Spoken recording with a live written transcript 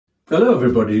Hello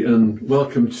everybody and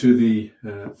welcome to the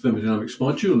thermodynamics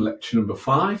module, lecture number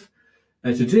 5.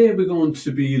 Today we're going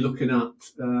to be looking at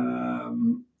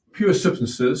pure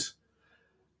substances.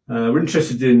 We're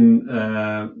interested in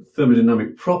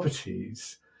thermodynamic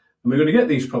properties, and we're going to get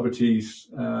these properties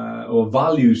or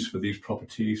values for these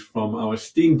properties from our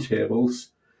steam tables,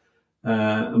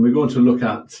 and we're going to look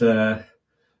at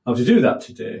how to do that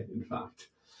today, in fact.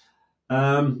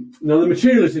 Now the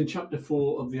material is in chapter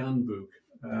 4 of the handbook.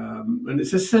 And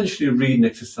it's essentially a reading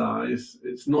exercise.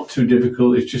 It's not too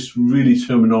difficult. It's just really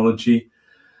terminology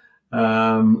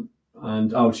and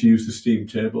how to use the steam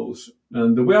tables.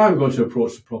 And the way I'm going to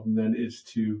approach the problem then is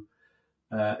to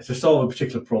solve a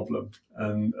particular problem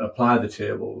and apply the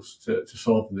tables to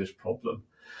solving this problem.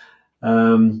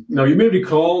 Now you may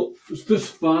recall, thus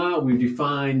far we've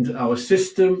defined our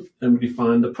system and we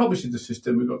defined the properties of the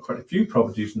system. We've got quite a few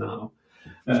properties now.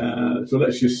 So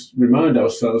let's just remind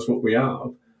ourselves what we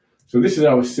have. So this is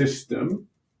our system,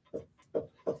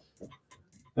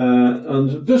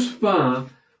 and thus far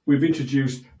we've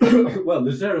introduced, well,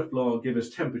 the zeroth law gave us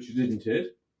temperature, didn't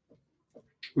it?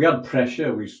 We had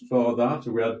pressure, we saw that,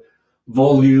 we had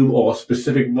volume or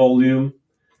specific volume.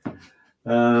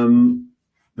 The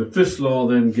first law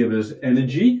then gave us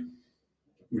energy,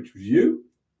 which was U,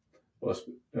 or,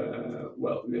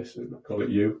 well, yes, I'll call it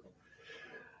U.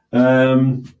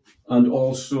 And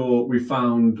also we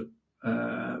found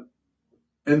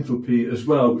enthalpy as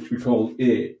well, which we call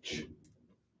H,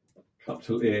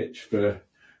 capital H for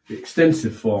the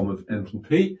extensive form of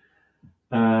enthalpy.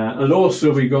 And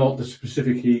also we got the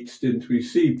specific heats, didn't we?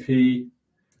 Cp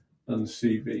and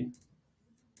Cv.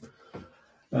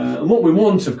 And what we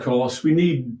want, of course, we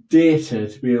need data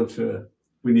to be able to,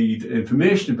 we need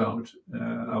information about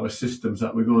our systems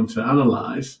that we're going to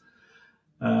analyse.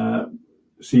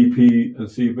 Cp and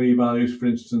Cv values, for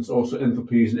instance, also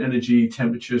enthalpies and energy,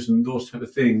 temperatures, and those type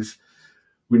of things.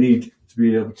 We need to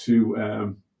be able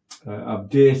to have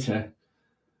data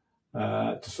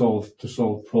to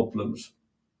solve problems.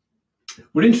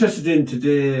 We're interested in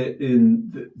today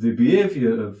in the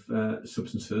behaviour of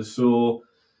substances. So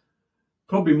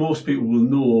probably most people will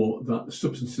know that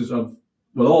substances have,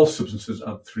 well, all substances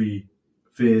have 3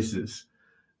 phases,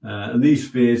 and these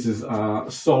phases are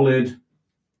solid,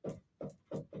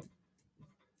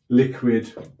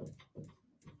 liquid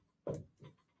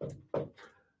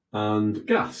and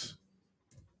gas,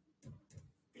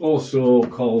 also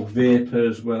called vapour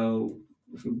as well.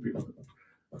 Some people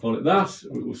call it that.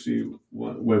 We'll see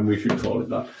when we should call it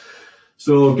that.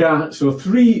 So gas, so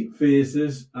 3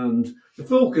 phases, and the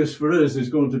focus for us is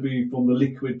going to be from the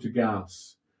liquid to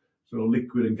gas. So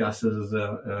liquid and gases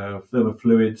are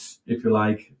thermofluids, if you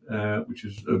like, which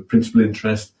is of principal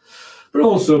interest. But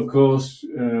also, of course,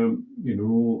 you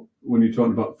know, when you're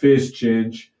talking about phase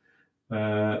change,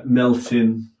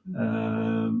 melting,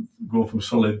 going from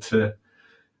solid to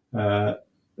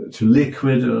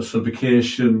liquid, or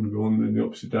solidification, going in the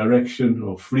opposite direction,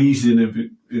 or freezing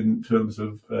in terms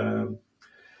of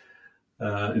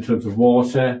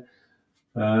water,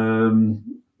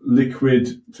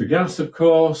 liquid to gas, of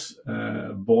course,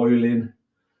 boiling.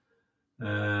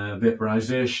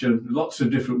 Vaporization, lots of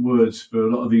different words for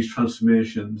a lot of these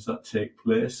transformations that take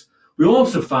place. We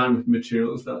also find with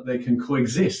materials that they can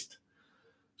coexist.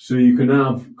 So you can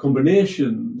have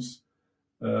combinations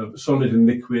of solid and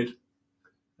liquid,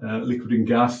 liquid and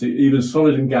gas, even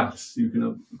solid and gas. You can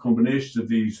have combinations of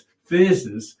these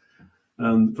phases,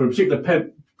 and for a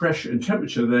particular pressure and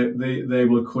temperature, they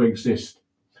will coexist.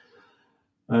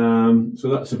 So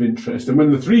that's of interest. And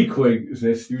when the 3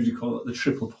 coexist, you usually call it the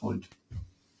triple point.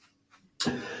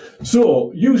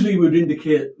 So usually we would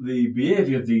indicate the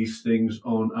behaviour of these things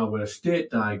on our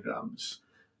state diagrams.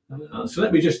 So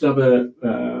let me just have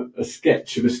a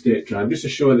sketch of a state diagram, just to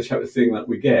show you the type of thing that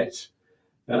we get.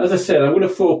 As I said, I'm going to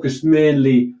focus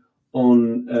mainly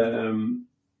on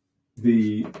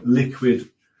the liquid,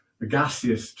 the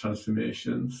gaseous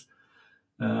transformations.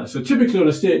 So typically on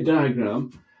a state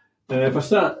diagram, if I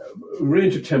start a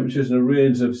range of temperatures and a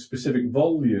range of specific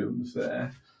volumes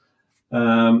there,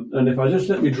 and if I just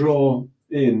let me draw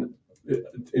in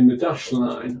the dashed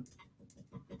line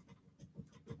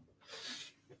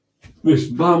this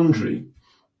boundary,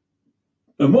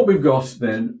 and what we've got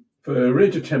then for a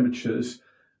range of temperatures,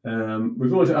 we're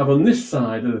going to have on this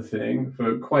side of the thing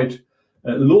for quite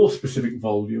low specific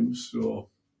volumes, so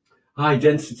high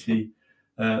density,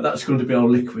 that's going to be our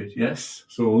liquid, yes?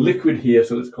 So liquid here,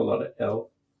 so let's call that L.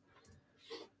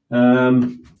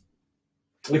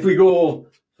 If we go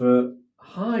for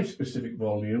high specific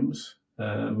volumes,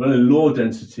 very low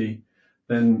density,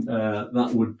 then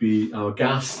that would be our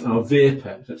gas, our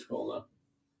vapour, let's call that.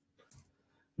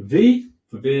 V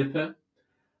for vapour,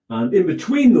 and in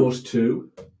between those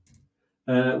two,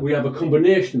 we have a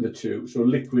combination of the two, so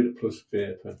liquid plus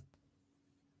vapour.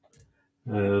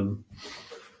 And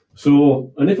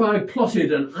if I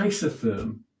plotted an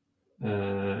isotherm,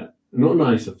 not an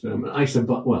isotherm, an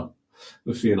isobar, well,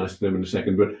 we'll see an isotherm in a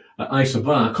second, but an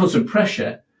isobar, constant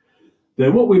pressure,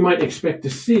 then what we might expect to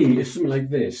see is something like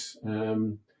this.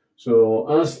 So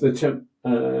as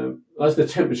the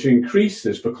temperature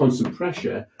increases for constant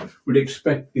pressure, we'd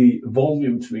expect the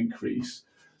volume to increase.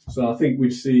 So I think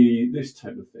we'd see this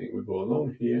type of thing. We'll go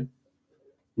along here.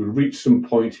 We'll reach some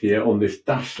point here on this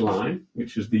dashed line,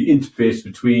 which is the interface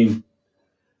between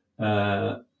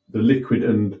the liquid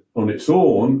and on its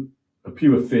own, a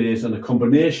pure phase, and a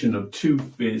combination of two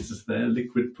phases there,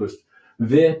 liquid plus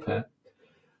vapour.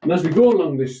 And as we go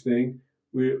along this thing,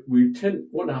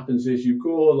 what happens is you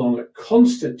go along at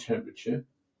constant temperature,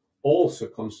 also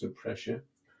constant pressure,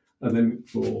 and then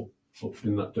go up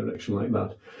in that direction like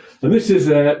that. And this is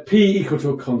P equal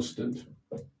to a constant,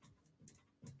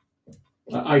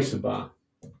 isobar.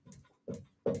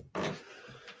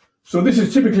 So this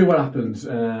is typically what happens.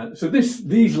 So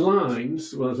these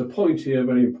lines, well, there's a point here, a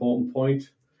very important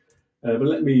point. But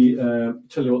let me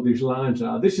tell you what these lines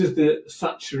are. This is the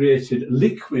saturated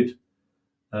liquid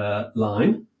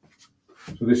line.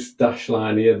 So this dash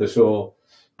line here, so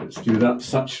let's do that,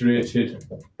 saturated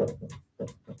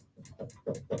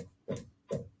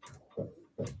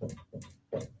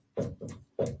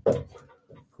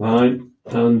line.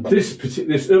 And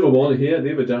this other one here,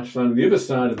 the other dash line, on the other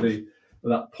side of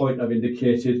that point I've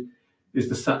indicated, is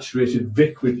the saturated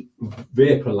liquid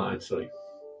vapour line, sorry.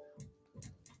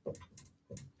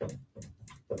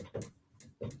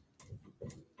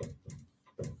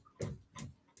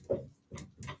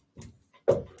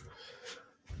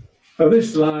 Now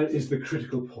this line is the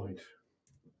critical point.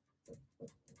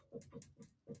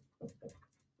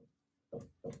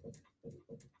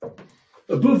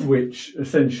 Above which,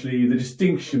 essentially, the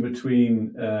distinction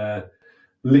between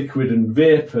liquid and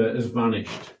vapour has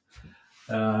vanished.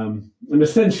 And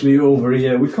essentially over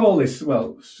here, we call this,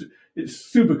 well,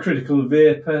 it's supercritical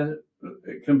vapour,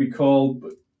 it can be called,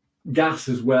 but gas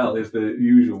as well is the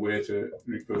usual way to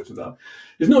refer to that.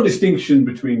 There's no distinction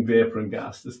between vapour and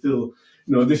gas. There's still,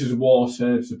 this is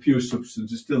water, it's a pure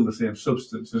substance, it's still the same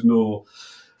substance. There's no,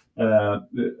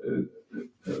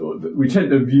 we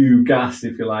tend to view gas,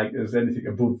 if you like, as anything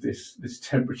above this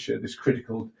temperature, this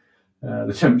critical,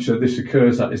 the temperature this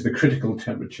occurs at is the critical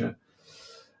temperature,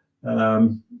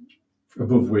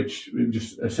 above which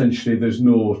just essentially there's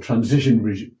no transition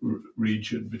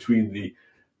region between the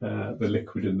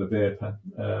liquid and the vapour.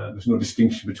 There's no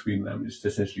distinction between them. It's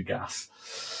essentially gas.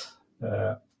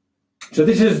 So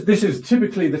this is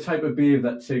typically the type of behaviour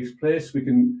that takes place. We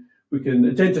can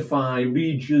identify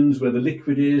regions where the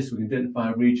liquid is. We can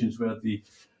identify regions where the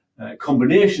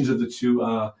combinations of the two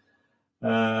are,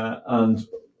 and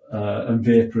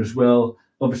vapour as well.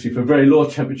 Obviously, for very low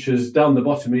temperatures, down the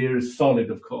bottom here is solid,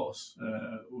 of course.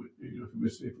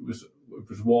 If it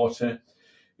was water,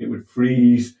 it would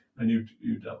freeze, and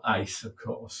you'd have ice, of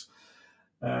course.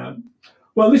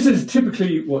 Well, this is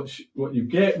typically what you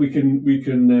get. We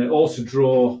can also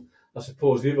draw. I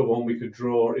suppose the other one we could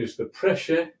draw is the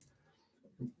pressure.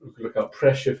 We could look at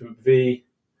pressure for V,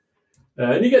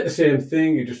 and you get the same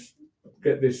thing. You just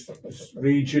get this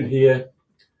region here.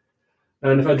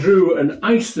 And if I drew an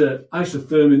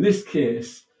isotherm in this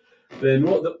case, then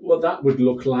what that would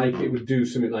look like, it would do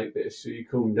something like this. So you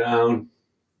come down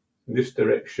in this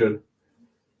direction.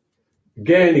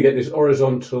 Again, you get this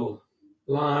horizontal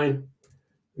line,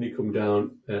 and you come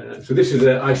down. So this is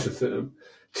an isotherm,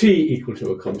 T equal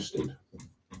to a constant.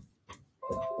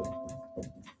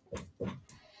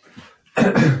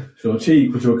 So T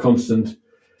equal to a constant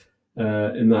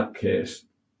in that case.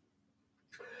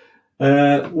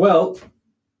 Well,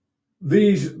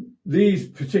 these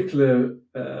particular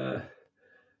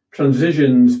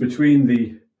transitions between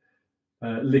the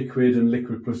liquid and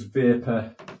liquid plus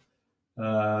vapour,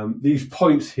 these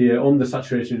points here on the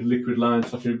saturated liquid line,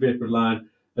 saturated vapour line,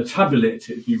 are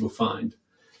tabulated, you will find.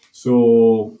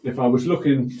 So if I was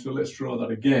looking, so let's draw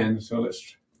that again. So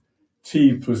let's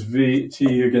T plus V,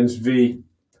 T against V.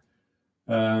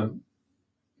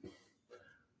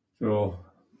 So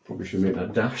probably should make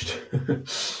that dashed.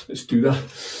 Let's do that.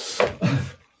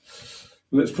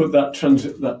 Let's put that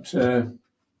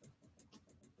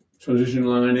transition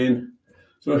line in.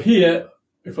 So here,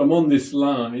 if I'm on this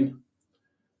line,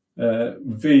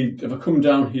 V, if I come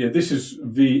down here, this is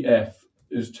VF,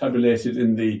 is tabulated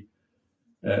in the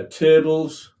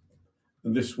tables,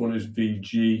 and this one is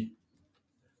VG.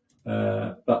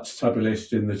 That's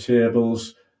tabulated in the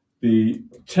tables, the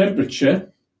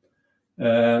temperature,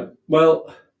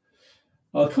 well,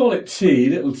 I'll call it T,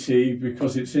 little t,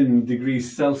 because it's in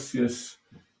degrees Celsius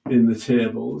in the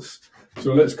tables.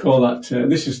 So let's call that,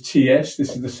 this is TS,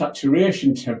 this is the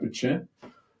saturation temperature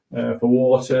for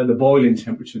water, the boiling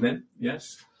temperature then,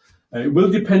 yes. It will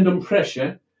depend on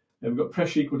pressure. We've got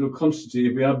pressure equal to a constant.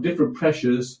 If we have different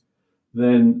pressures,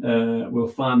 then we'll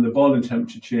find the boiling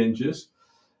temperature changes.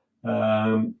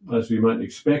 As we might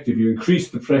expect, if you increase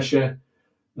the pressure,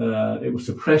 it will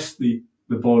suppress the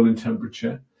boiling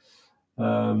temperature.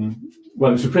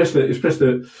 Well, it suppress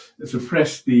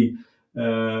the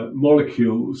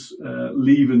molecules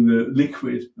leaving the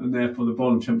liquid, and therefore the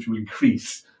boiling temperature will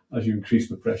increase as you increase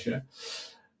the pressure.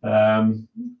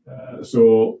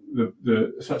 So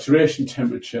the saturation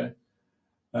temperature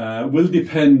will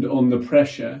depend on the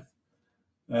pressure.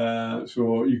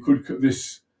 So you could cut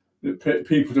this P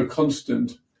equal to a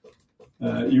constant.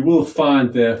 You will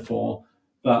find, therefore,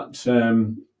 that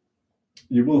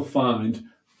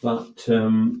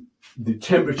the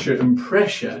temperature and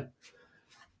pressure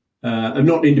are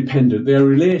not independent; they are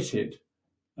related.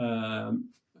 And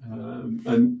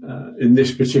in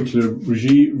this particular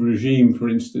regime, for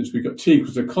instance, we've got T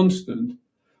equals a constant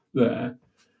there.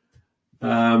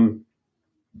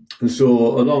 And so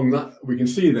along that, we can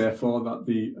see, therefore, that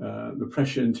the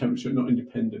pressure and temperature are not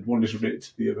independent. One is related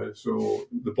to the other. So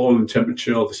the boiling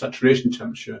temperature or the saturation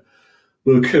temperature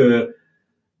will occur,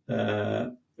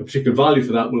 a particular value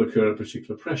for that will occur at a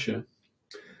particular pressure.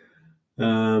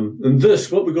 And thus,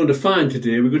 what we're going to find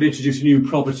today, we're going to introduce a new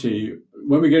property.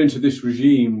 When we get into this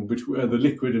regime, which the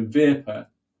liquid and vapor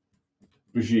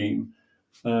regime,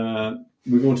 we're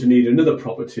going to need another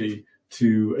property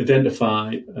to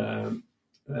identify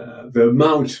the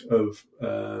amount of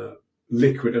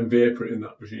liquid and vapor in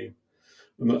that regime,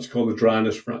 and that's called the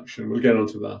dryness fraction. We'll get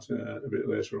onto that a bit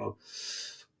later on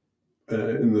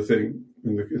in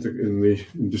the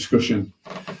discussion.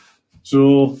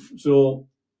 So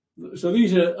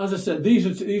these are, as I said, these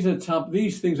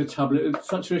things are tabulated.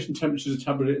 Saturation temperatures are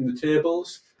tabulated in the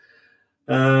tables,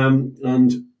 and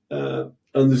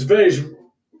there's various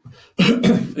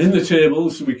in the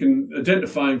tables. We can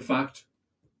identify, in fact,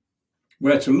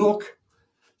 where to look.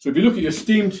 So if you look at your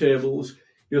steam tables,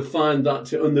 you'll find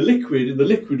that on the liquid, in the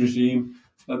liquid regime,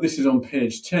 this is on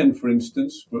page 10, for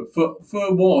instance, but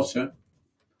for water,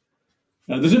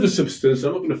 there's other substances.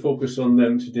 I'm not going to focus on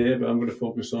them today, but I'm going to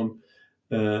focus on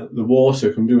the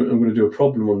water. I'm going to do a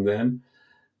problem on them.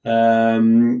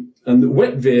 And the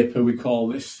wet vapor, we call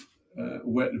this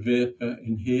wet vapor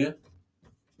in here.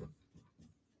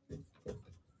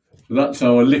 So that's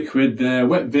our liquid there,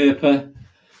 wet vapor.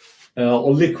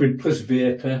 Or liquid plus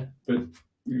vapor, but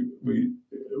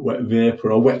wet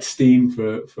vapor or wet steam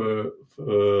for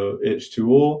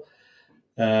H2O.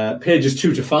 Pages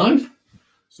 2 to 5.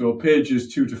 So pages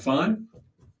 2 to 5.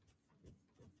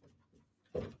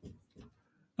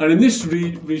 And in this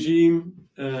regime,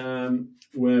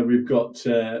 where we've got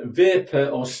vapor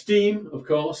or steam, of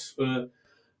course, for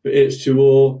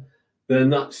H2O, then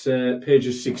that's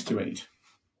pages 6 to 8.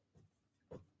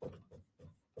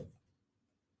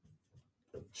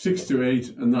 6 to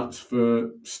 8, and that's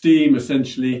for steam,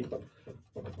 essentially,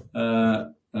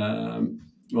 or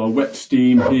wet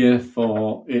steam here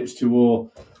for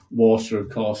H2O, water, of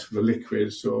course, for the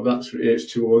liquid. So that's for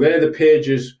H2O. They're the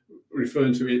pages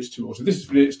referring to H2O. So this is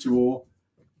for H2O.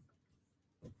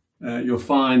 You'll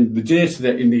find the data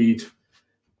that you need.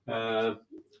 So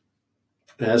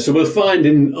we'll find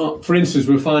for instance,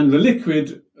 we'll find the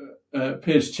liquid,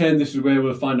 page 10. This is where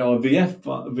we'll find our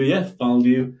VF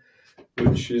value,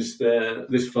 which is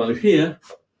this value here,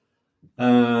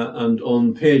 and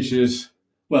on pages,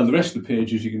 well, the rest of the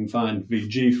pages you can find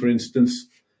VG, for instance,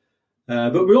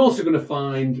 but we're also going to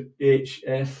find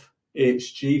HF,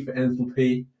 HG for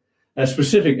enthalpy,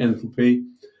 specific enthalpy.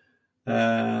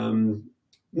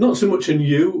 Not so much in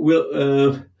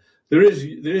U. There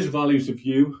is values of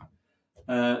U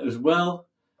as well,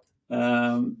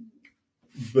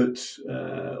 but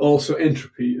also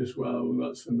entropy as well.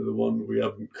 That's another one we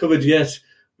haven't covered yet,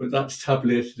 but that's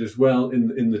tabulated as well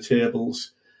in the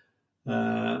tables,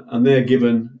 and they're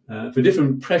given for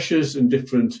different pressures and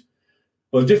different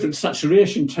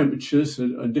saturation temperatures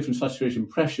and different saturation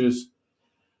pressures.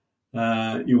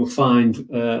 You will find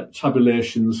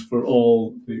tabulations for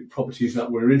all the properties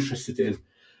that we're interested in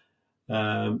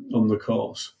on the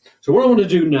course. So what I want to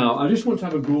do now, I just want to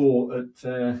have a go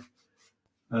at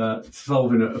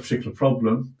solving a particular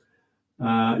problem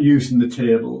using the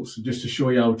tables, just to show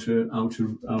you how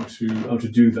to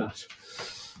do that.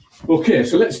 Okay,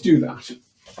 so let's do that.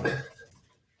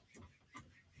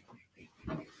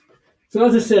 So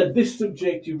as I said, this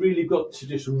subject, you really got to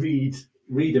just read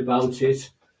about it.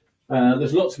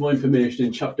 There's lots more information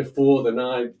in chapter 4 than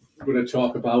I'm going to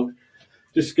talk about.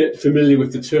 Just get familiar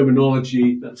with the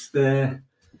terminology that's there.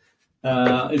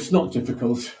 It's not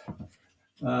difficult.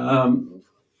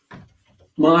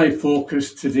 My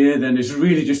focus today then is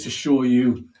really just to show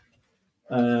you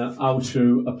how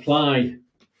to apply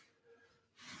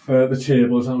the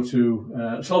tables, how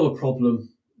to solve a problem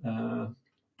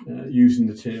using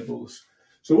the tables.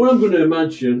 So what I'm going to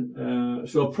imagine,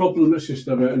 so a problem, let's just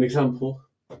have an example.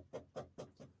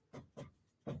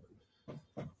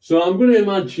 So I'm going to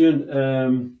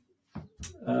imagine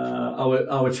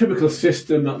our typical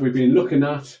system that we've been looking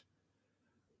at,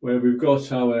 where we've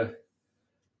got our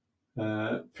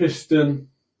piston.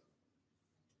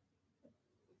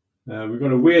 We've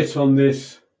got a weight on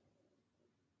this,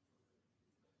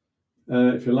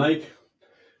 if you like.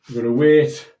 We've got a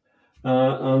weight,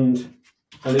 and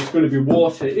it's going to be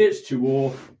water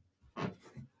H2O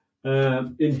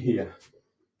in here.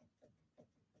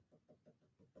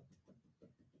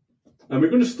 And we're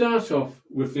going to start off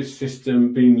with this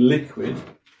system being liquid,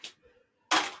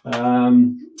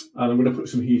 and I'm going to put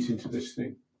some heat into this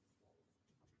thing.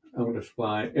 I'm going to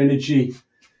supply energy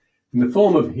in the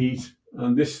form of heat,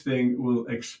 and this thing will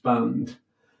expand.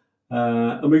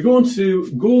 And we're going to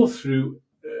go through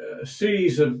a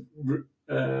series of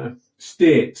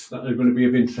states that are going to be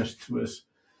of interest to us.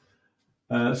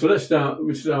 So let's start.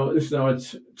 This is our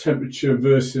temperature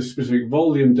versus specific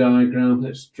volume diagram.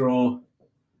 Let's draw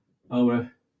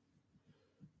our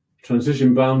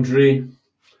transition boundary,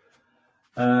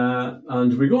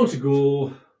 and we're going to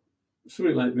go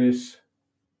something like this.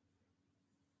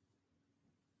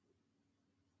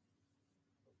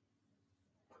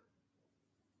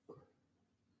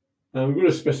 And we're going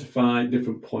to specify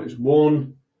different points: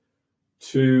 1,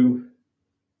 2,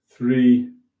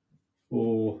 3,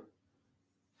 4,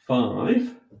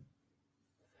 5.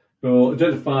 So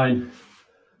identifying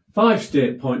 5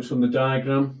 state points on the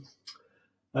diagram.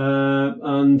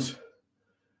 And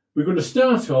we're going to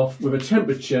start off with a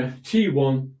temperature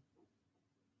T1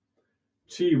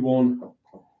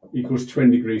 equals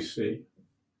 20 degrees C.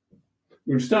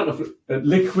 We're going to start off at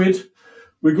liquid.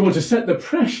 We're going to set the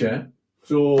pressure.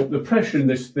 So the pressure in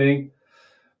this thing,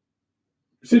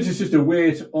 since it's just a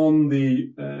weight on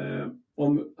the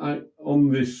on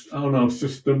our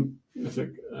system, it's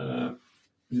like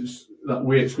that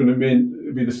weight's going to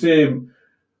be the same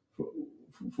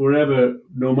forever,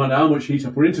 no matter how much heat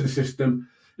I put into the system.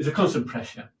 It's a constant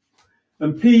pressure.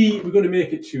 And P, we're going to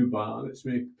make it 2 bar. Let's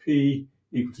make P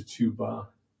equal to 2 bar.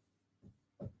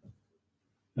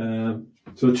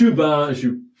 So 2 bar, as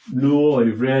you know or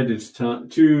you've read, it's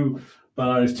 2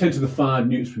 bar is 10 to the 5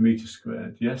 newtons per meter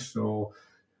squared. Yes, or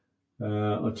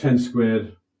 10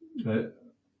 squared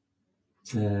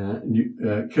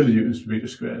kilonewtons per meter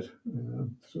squared.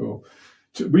 So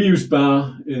we use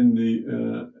bar in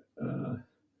the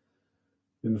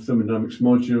thermodynamics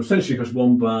module, essentially because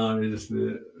 1 bar is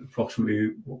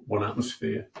approximately 1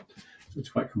 atmosphere. So it's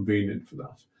quite convenient for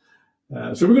that.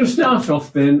 So we're going to start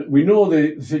off then. We know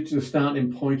the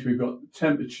starting point. We've got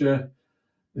temperature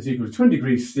is equal to 20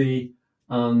 degrees C,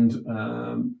 and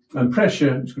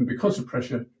pressure, it's going to be constant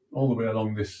pressure all the way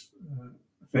along this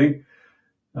thing,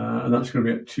 and that's going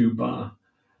to be at 2 bar.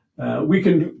 We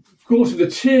can go to the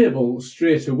table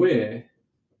straight away,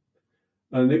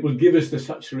 and it will give us the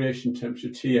saturation temperature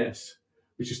Ts,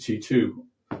 which is T2.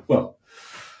 Well,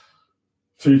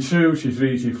 T2,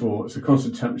 T3, T4, it's a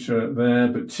constant temperature there,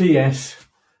 but Ts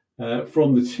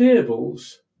from the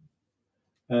tables,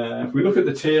 if we look at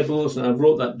the tables, and I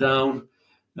wrote that down,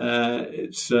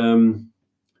 it's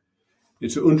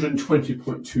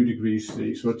 120.2 degrees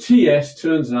C. So Ts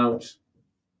turns out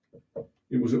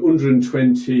it was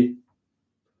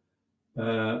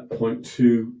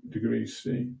 120.2 degrees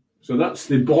C. So that's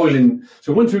the boiling.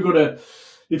 So once we've got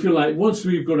once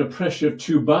we've got a pressure of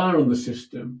 2 bar on the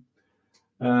system,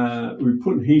 we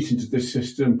put heat into this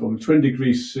system from 20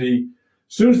 degrees C.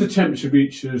 As soon as the temperature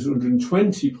reaches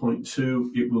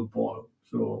 120.2, it will boil.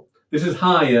 So this is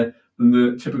higher than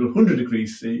the typical 100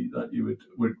 degrees C that you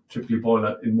would typically boil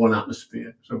at in 1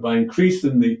 atmosphere. So by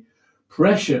increasing the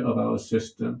pressure of our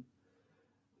system,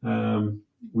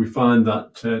 we find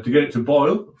that to get it to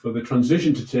boil, for the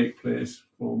transition to take place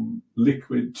from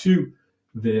liquid to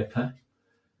vapor,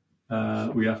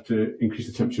 we have to increase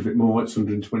the temperature a bit more. It's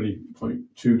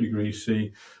 120.2 degrees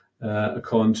C,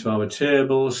 according to our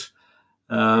tables.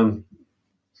 So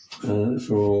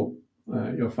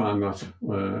you'll find that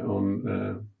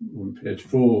on page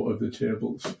 4 of the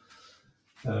tables.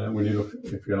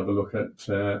 If you have a look at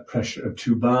pressure of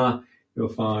 2 bar, you'll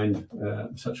find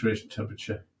the saturation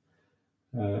temperature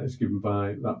is given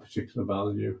by that particular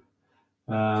value.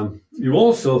 You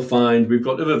also find we've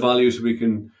got other values we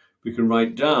can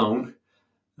write down.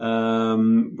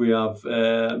 We have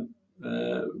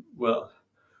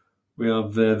we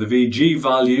have the VG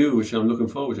value, which I'm looking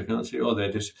for, which I can't see. Oh, there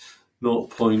it is,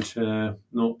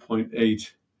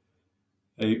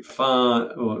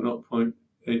 0.885 or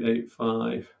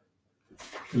 0.885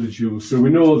 kilojoules. So we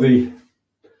know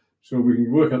so we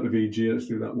can work out the VG. Let's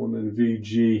do that one then.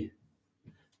 VG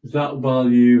is that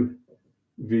value.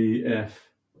 VF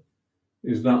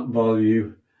is that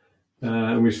value.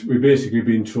 And we've basically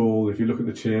been told, if you look at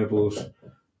the tables,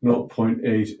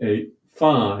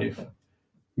 0.885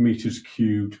 meters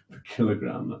cubed per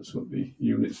kilogram. That's what the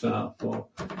units are for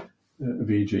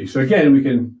VG. So again, we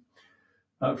can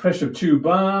pressure of 2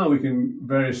 bar. We can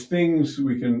various things.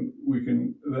 We can.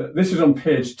 This is on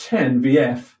page 10.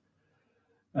 VF.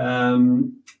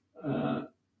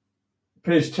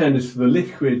 Page 10 is for the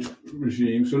liquid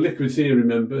regime. So liquids here,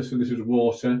 remember. So this is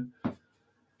water.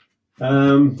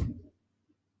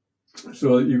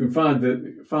 So you can find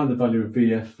the value of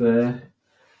VF there.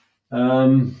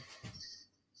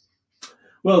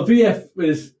 Well, VF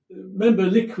is, remember,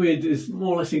 liquid is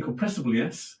more or less incompressible,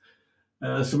 yes.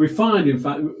 So we find, in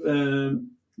fact,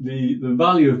 the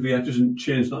value of VF doesn't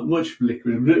change that much for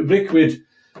liquid. Liquid,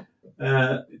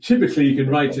 typically you can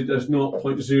write it as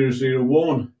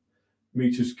 0.001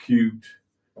 meters cubed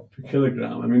per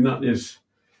kilogram. I mean, that is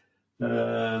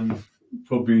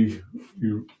probably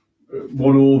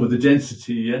 1 over the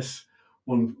density, yes,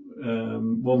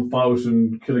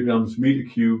 1,000 kilograms meter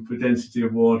cube for density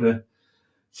of water.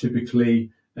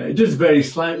 Typically, it does vary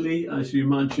slightly, as you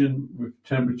imagine, with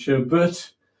temperature,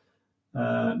 but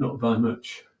not by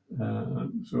much.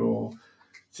 So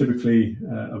typically,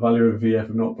 a value of VF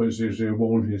of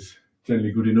 0.001 is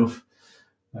generally good enough.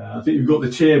 I think you've got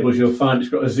the tables, you'll find it's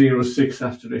got a 0.6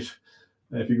 after it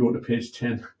if you go to page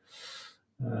 10.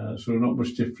 So not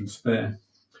much difference there.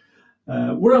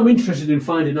 What I'm interested in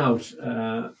finding out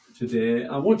today,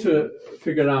 I want to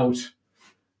figure out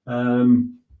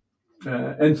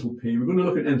enthalpy. We're going to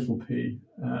look at enthalpy,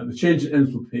 the change in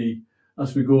enthalpy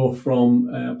as we go from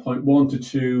point 1 to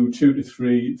 2, 2 to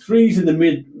 3. 3 is in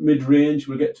the mid-range,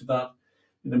 we'll get to that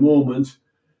in a moment.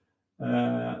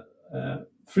 3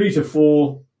 to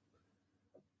 4,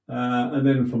 and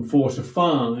then from 4 to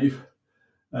 5.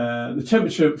 The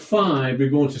temperature at 5, we're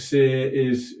going to say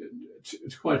is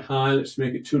it's quite high. Let's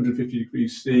make it 250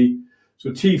 degrees C. So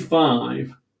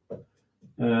T5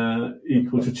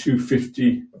 equal to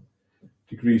 250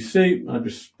 degrees C. I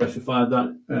just specified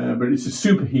that, but it's a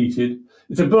superheated.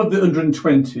 It's above the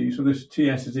 120, so this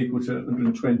TS is equal to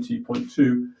 120.2.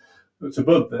 So it's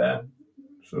above there.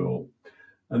 So,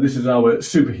 and this is our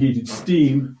superheated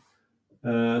steam.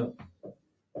 So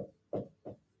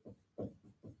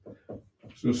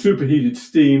superheated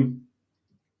steam,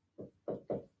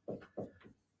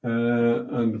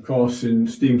 and of course in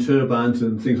steam turbines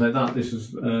and things like that, this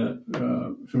is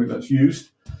something that's used.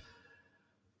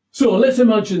 So let's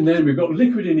imagine then we've got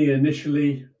liquid in here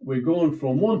initially, we're going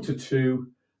from 1 to 2,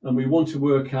 and we want to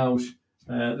work out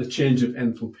the change of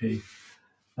enthalpy.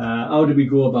 How do we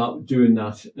go about doing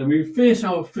that? And we face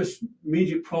our first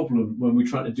immediate problem when we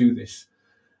try to do this.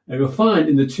 And you'll find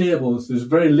in the tables there's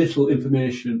very little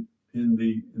information in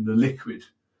the liquid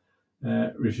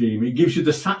regime. It gives you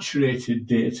the saturated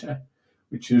data,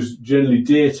 which is generally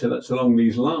data that's along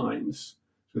these lines.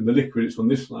 So in the liquid, it's on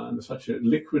this line, the saturated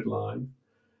liquid line,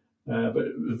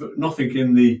 but nothing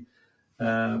in the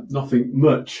nothing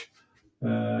much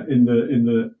in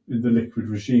the liquid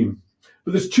regime.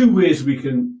 But there's 2 ways we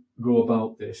can go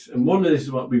about this, and one of this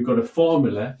is what we've got a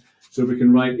formula, so we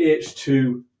can write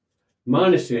H2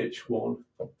 minus H1.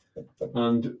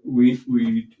 And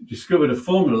we discovered a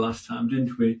formula last time,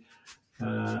 didn't we?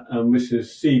 And this is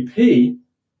Cp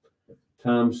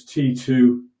times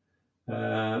T2,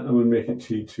 and we'll make it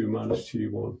T2 minus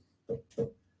T1.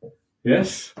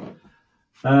 Yes?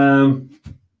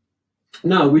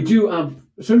 Now, we do have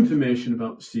some information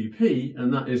about Cp,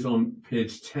 and that is on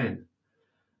page 10.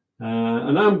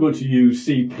 And I'm going to use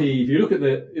Cp. If you look at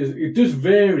it does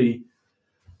vary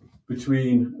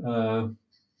between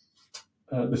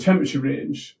the temperature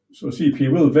range. So Cp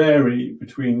will vary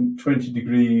between 20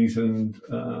 degrees and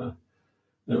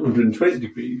 120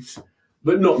 degrees,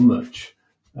 but not much.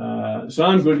 So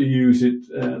I'm going to use it,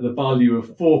 the value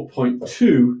of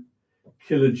 4.2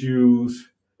 kilojoules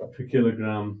per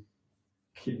kilogram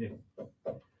K.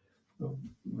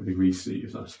 Degrees C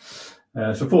is that.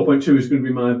 So 4.2 is going to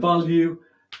be my value.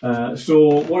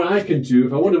 So what I can do,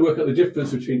 if I want to work out the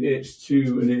difference between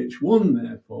H2 and H1,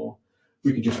 therefore,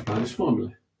 we can just apply this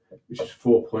formula, which is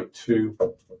 4.2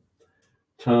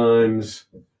 times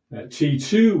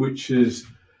T2, which is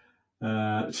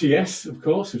TS, of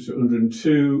course, it's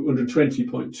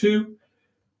 120.2,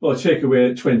 or take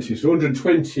away 20. So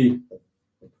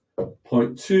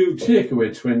 120.2, take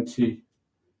away 20,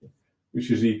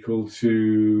 which is equal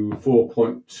to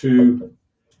 4.2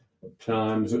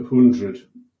 times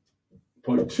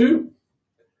 100.2,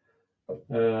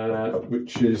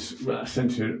 which is, well,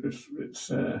 essentially, it's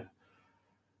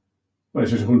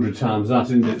just 100 times that,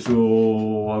 isn't it?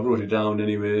 So I wrote it down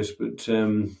anyways, but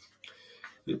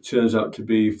it turns out to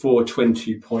be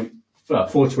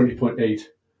 420.8.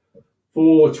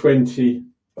 420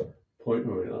 point,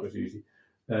 oh, that was easy,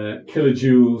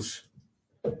 kilojoules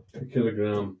per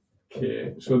kilogram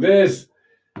K. So there's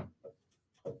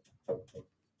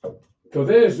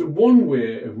one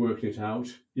way of working it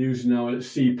out using our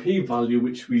CP value,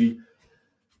 which we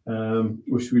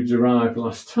derived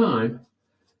last time.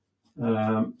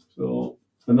 And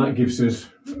that gives us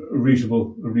a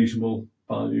reasonable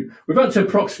value. We've had to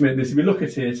approximate this. If you look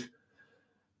at it,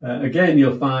 again,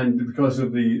 you'll find because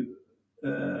of the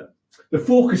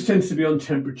focus tends to be on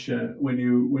temperature when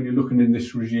you're looking in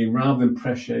this regime rather than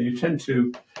pressure. You tend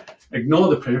to ignore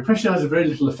the pressure. Pressure has a very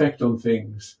little effect on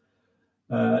things.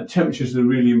 Temperature is a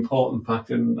really important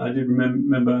factor, and I did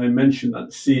remember I mentioned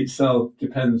that C itself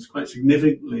depends quite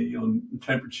significantly on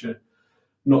temperature,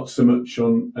 not so much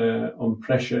on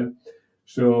pressure.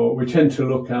 So we tend to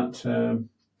look at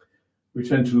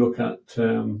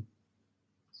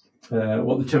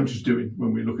what the temperature is doing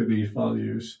when we look at these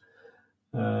values,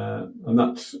 and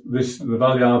that's the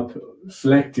value I've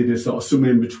selected is sort of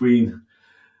somewhere in between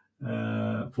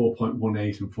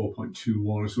 4.18 and 4.21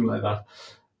 or something like that.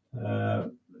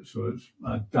 So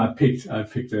I picked a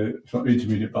sort of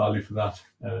intermediate value for that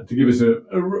to give us a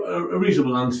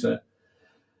reasonable answer.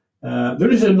 There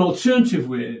is an alternative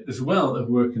way as well of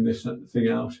working this thing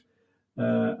out,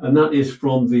 and that is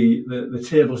from the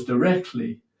tables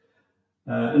directly.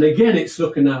 And again, it's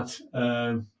looking at,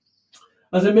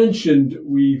 as I mentioned,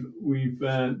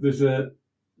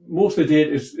 most of the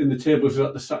data is in the tables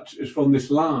is from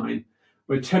this line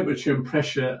where temperature and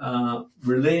pressure are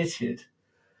related.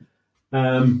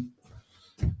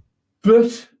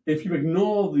 But if you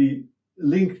ignore the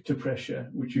link to pressure,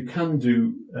 which you can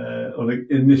do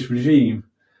in this regime,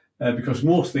 because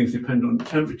most things depend on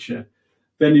temperature,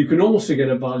 then you can also get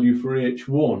a value for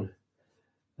H1.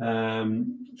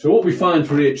 So what we find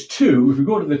for H2, if we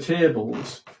go to the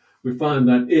tables, we find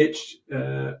that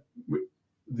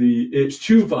the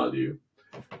H2 value,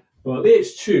 well,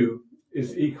 H2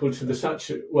 is equal to it's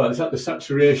at the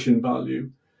saturation value.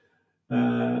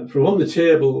 From on the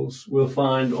tables, we'll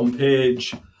find on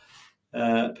page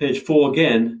 4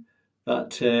 again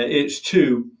that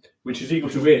H2, which is equal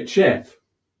to HF,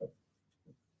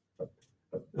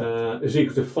 is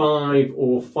equal to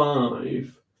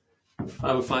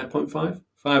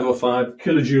 505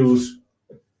 kilojoules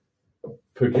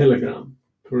per kilogram,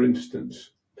 for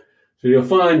instance. So you'll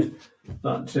find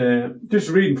that just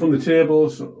reading from the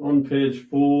tables on page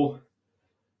 4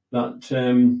 that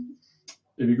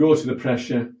if you go to the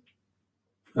pressure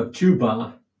of 2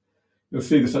 bar, you'll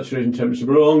see the saturation temperature.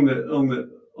 But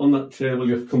on that table,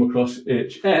 you'll come across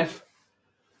HF,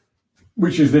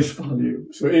 which is this value.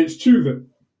 So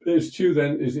H2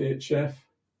 then is HF.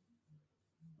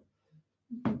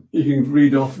 You can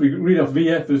read off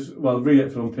VF as well. VF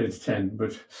is on page 10,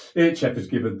 but HF is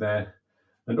given there,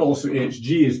 and also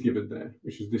HG is given there,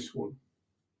 which is this one.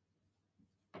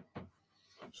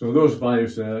 So those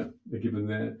values are given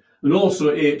there. And also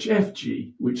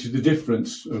HFG, which is the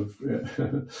difference of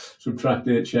subtract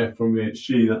HF from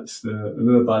HG. That's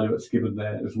another value that's given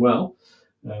there as well.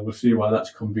 We'll see why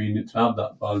that's convenient to have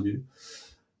that value.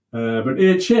 But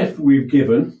HF we've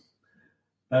given,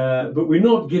 but we're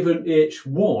not given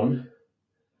H1,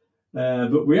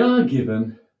 but we are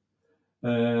given,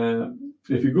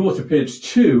 if you go to page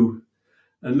 2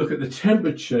 and look at the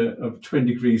temperature of 20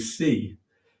 degrees C,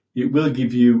 it will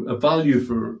give you a value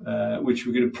for which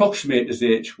we can approximate as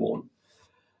H1.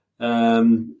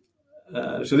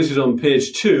 So this is on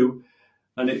page 2,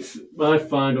 and I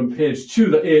find on page 2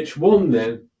 that H1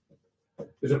 then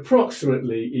is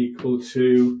approximately equal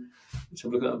to, let's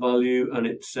have a look at that value, and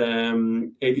it's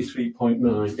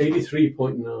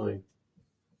 83.9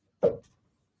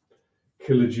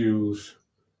 kilojoules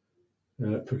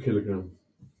per kilogram.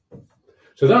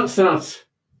 So that's at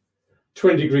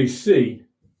 20 degrees C.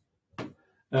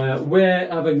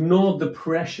 Where I've ignored the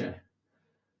pressure.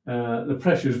 The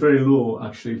pressure is very low,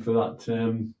 actually, for that.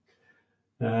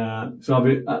 So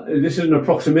this is an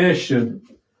approximation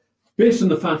based on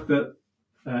the fact that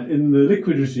in the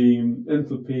liquid regime,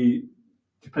 enthalpy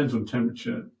depends on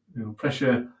temperature.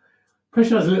 Pressure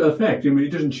has a little effect. I mean,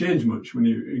 it doesn't change much when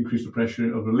you increase the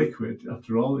pressure of a liquid.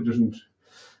 After all, it doesn't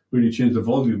really change the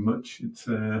volume much. It's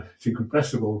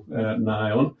incompressible, an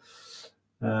ion,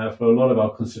 for a lot of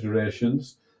our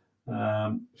considerations.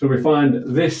 So we find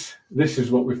this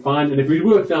is what we find. And if we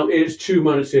work out H2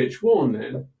 minus H1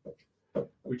 then,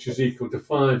 which is equal to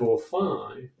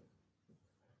 505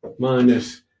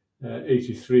 minus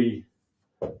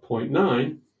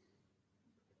 83.9,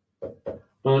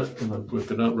 I've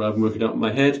worked it out rather than work it out in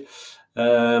my head.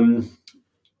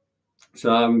 So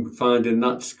I'm finding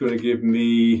that's going to give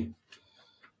me,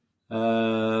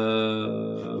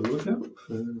 let's have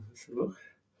a look.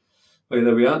 Okay,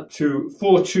 there we are,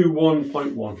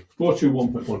 421.1.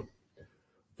 421.1.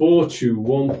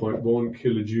 421.1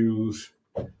 kilojoules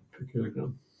per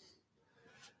kilogram.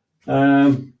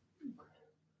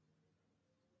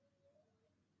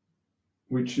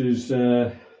 Which is,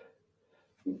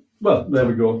 well, there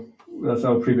we go. That's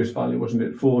our previous value, wasn't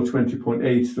it?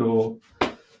 420.8. So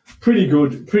pretty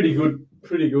good.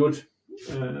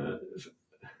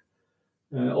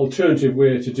 Alternative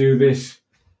way to do this.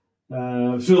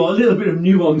 So a little bit of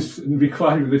nuance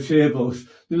required with the tables, a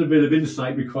little bit of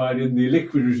insight required in the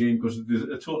liquid regime because there's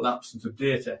a total absence of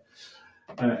data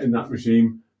in that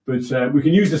regime. But we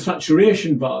can use the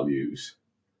saturation values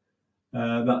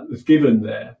that is given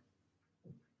there.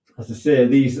 As I say,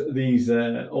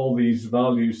 all these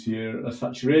values here are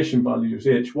saturation values.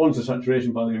 H1's a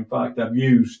saturation value, in fact, I've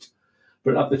used.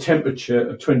 But at the temperature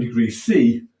of 20 degrees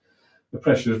C, the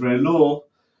pressure is very low.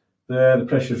 There, the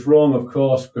pressure is wrong, of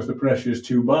course, because the pressure is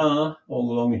 2 bar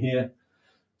all along here.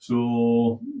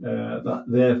 So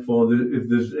therefore, if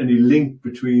there's any link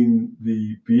between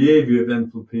the behavior of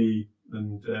enthalpy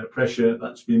and pressure,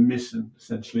 that's been missing,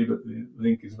 essentially, but the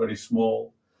link is very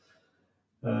small.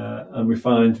 And we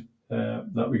find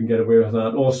that we can get away with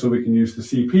that. Also, we can use the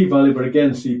CP value, but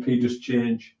again, CP does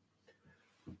change.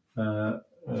 And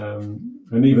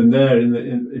even there,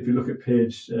 if you look at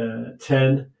page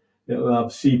 10, it'll have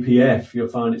CPF. You'll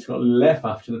find it's got a little F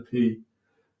after the P.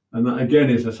 And that, again,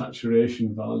 is the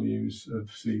saturation values of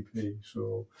CP.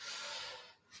 So,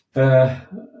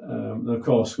 of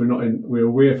course, we're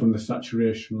away from the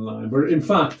saturation line. But in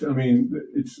fact, I mean,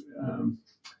 it's...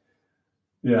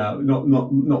 yeah,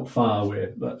 not far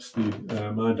away. That's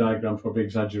my diagram probably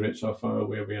exaggerates how far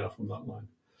away we are from that line.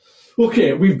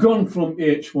 Okay, we've gone from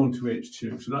H1 to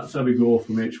H2. So that's how we go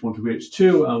from H1 to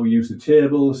H2, how we use the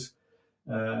tables.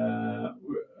 A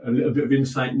little bit of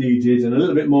insight needed, and a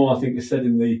little bit more, I think, is said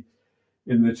in the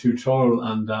tutorial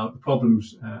and the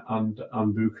problems and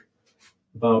book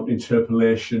about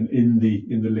interpolation in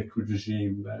the liquid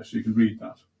regime there. So you can read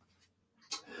that.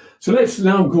 So let's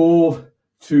now go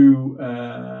to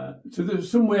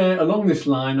somewhere along this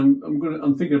line.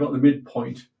 I'm thinking about the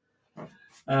midpoint,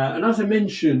 and as I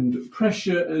mentioned,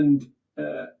 pressure and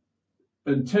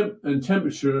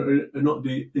temperature are not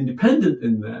independent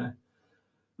in there,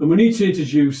 and we need to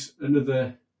introduce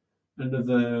another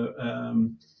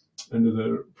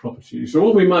property. So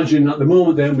what we imagine at the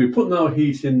moment, then, we're putting our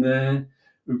heat in there,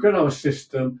 we've got our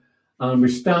system, and we're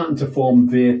starting to form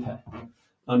vapor.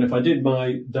 And if I did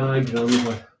my diagram,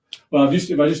 if I just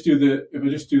do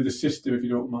the system, if you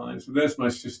don't mind. So there's my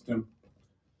system,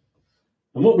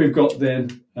 and what we've got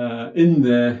then in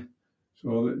there.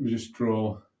 So let me just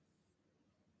draw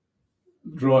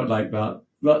it like that.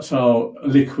 That's our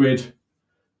liquid,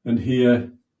 and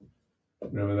here,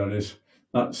 whatever that is,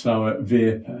 that's our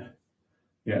vapor.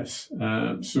 Yes.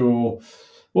 So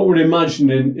what we're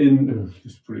imagining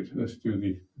let's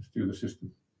do the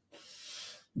system.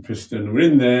 The piston. We're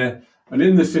in there, and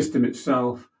in the system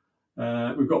itself,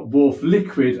 we've got both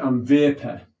liquid and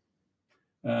vapor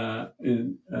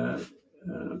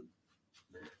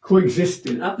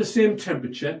coexisting at the same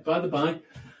temperature. By the by,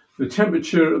 the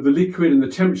temperature of the liquid and the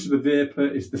temperature of the vapor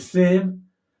is the same.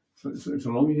 So it's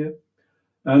along here.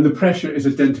 And the pressure is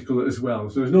identical as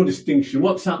well. So there's no distinction.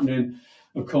 What's happening,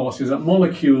 of course, is that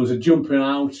molecules are jumping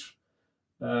out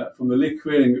from the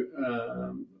liquid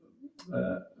and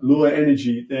lower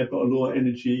energy. They've got a lower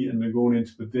energy, and they're going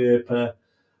into the vapor.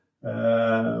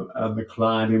 And they're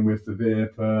colliding with the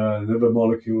vapor, and other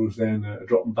molecules then are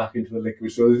dropping back into the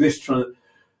liquid. So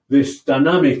this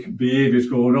dynamic behavior is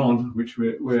going on, which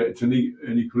where it's an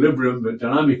equilibrium, but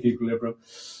dynamic equilibrium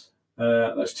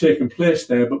that's taken place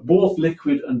there. But both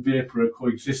liquid and vapor are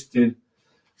coexisting,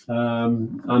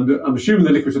 and I'm assuming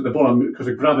the liquid's at the bottom because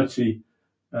of gravity,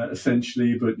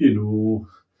 essentially. But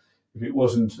if it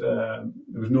wasn't, there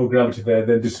was no gravity there,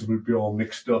 then this would be all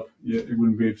mixed up. You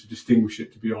wouldn't be able to distinguish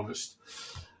it, to be honest.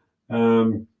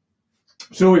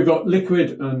 So we've got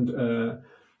liquid and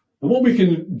what we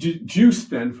can deduce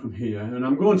then from here, and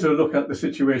I'm going to look at the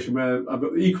situation where I've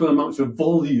got equal amounts of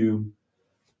volume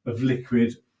of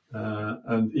liquid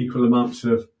and equal amounts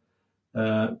of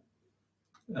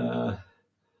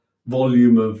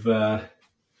volume of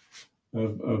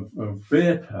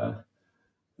vapor,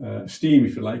 steam,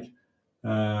 if you like.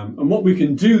 And what we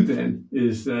can do then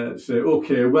is say,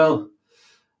 okay, well,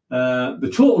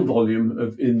 the total volume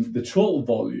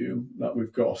that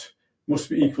we've got must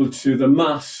be equal to the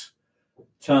mass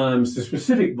times the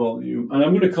specific volume, and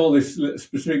I'm going to call this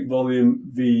specific volume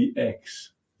Vx.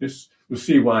 We'll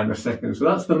see why in a second. So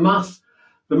that's the mass.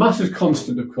 The mass is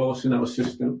constant, of course, in our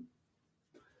system.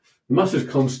 The mass is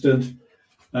constant,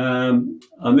 and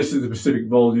this is the specific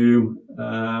volume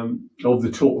of the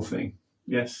total thing.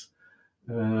 Yes.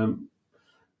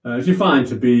 As you find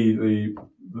to be the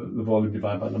volume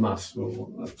divided by the mass,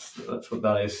 so that's what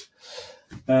that is.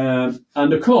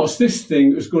 And of course, this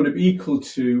thing is going to be equal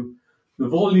to the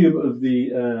volume of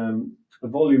the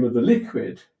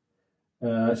liquid.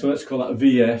 So let's call that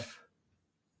Vf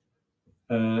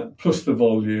plus the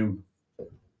volume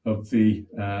of the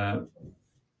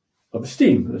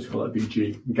steam. Let's call that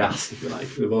Vg, gas, if you like.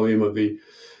 The volume of the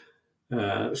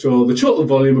so the total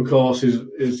volume, of course,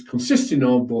 is consisting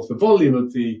of both the volume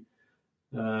of the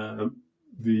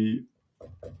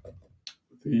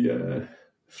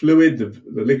fluid,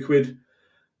 the liquid,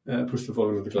 plus the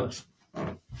volume of the glass.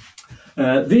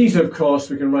 These, of course,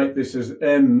 we can write this as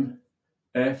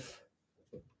mf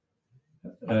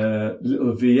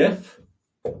little vf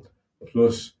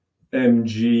plus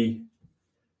mg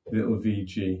little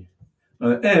vg.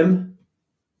 M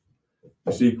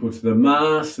is equal to the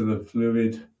mass of the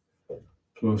fluid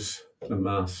plus the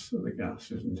mass of the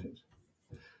gas, isn't it?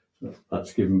 So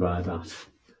that's given by that.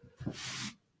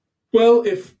 Well,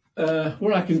 if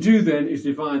what I can do then is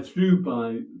divide through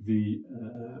by the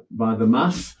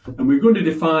mass, and we're going to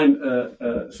define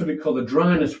something called the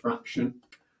dryness fraction.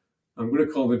 I'm going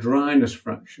to call the dryness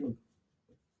fraction.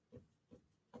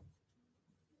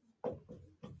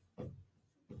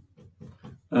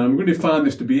 I'm going to define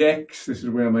this to be x. This is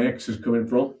where my x is coming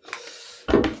from.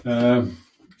 Let's make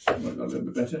that a little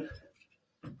bit better.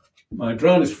 My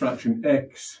dryness fraction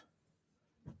x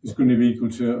is going to be equal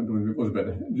to, what's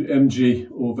better,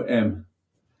 mg over m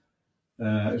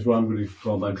is what I'm going to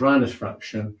call my dryness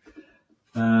fraction.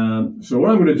 So what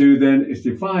I'm going to do then is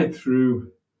divide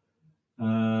through,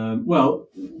 well,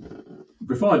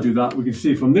 before I do that, we can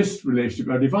see from this relationship,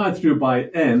 I divide through by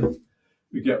m,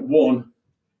 we get 1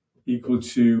 equal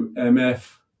to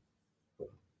mf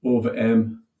over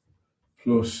m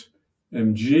plus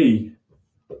mg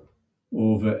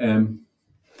over m.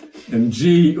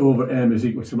 Mg over m is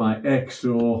equal to my x,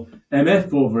 so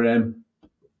mf over m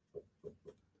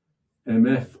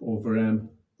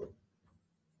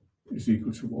is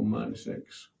equal to 1 minus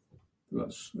x. So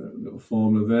that's a little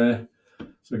formula there.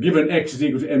 So given x is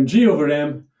equal to mg over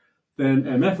m, then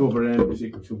mf over m is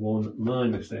equal to 1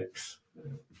 minus x.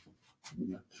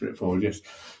 Straightforward, yes.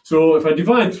 So if I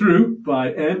divide through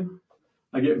by m,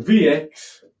 I get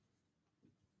Vx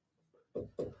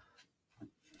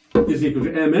is equal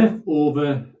to mf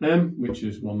over m, which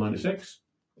is 1 minus x.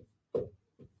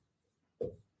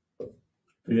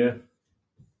 Vf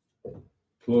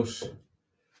plus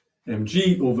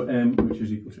mg over m, which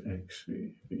is equal to x,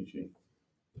 Vg.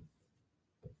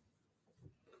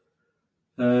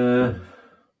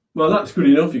 Well, that's good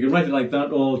enough. You can write it like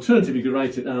that, or alternatively, you can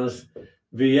write it as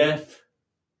Vf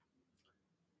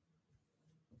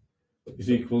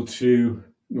is equal to,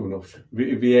 no, not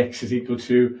Vx is equal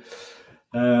to,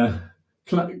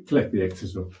 collect the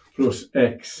x's up, plus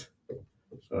x,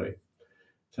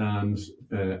 times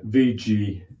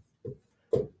Vg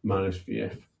minus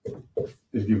Vf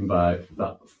is given by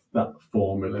that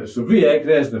formula. So Vx,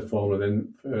 there's the formula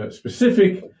then.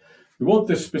 Specific, we want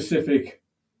the specific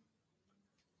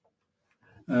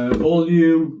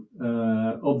volume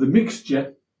of the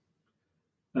mixture,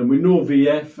 and we know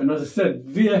Vf, and as I said,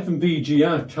 Vf and Vg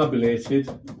are tabulated,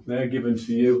 they're given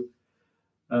to you.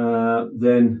 And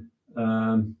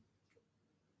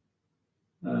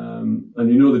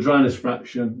you know the dryness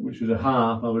fraction, which is a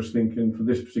half, I was thinking for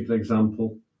this particular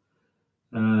example,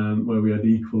 where we had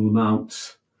equal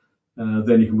amounts,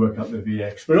 then you can work out the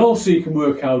Vx. But also you can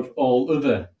work out all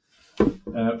other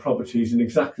properties in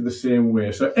exactly the same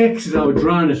way. So x is our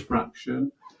dryness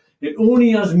fraction. It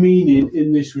only has meaning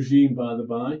in this regime, by the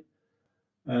by.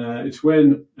 It's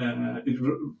when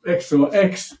x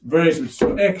varies.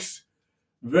 So x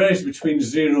varies between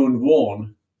 0 and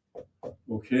 1.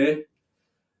 Okay,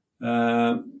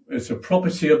 it's a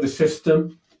property of the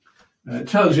system. It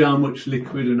tells you how much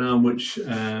liquid and how much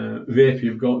vapour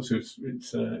you've got, so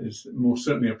it's most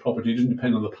certainly a property. It doesn't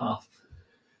depend on the path.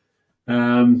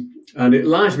 And it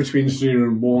lies between 0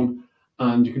 and 1,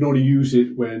 and you can only use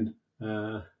it when...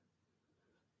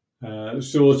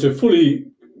 so to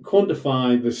fully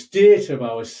quantify the state of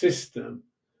our system,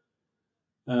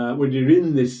 when you're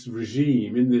in this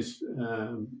regime, in this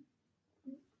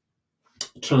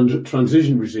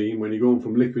transition regime, when you're going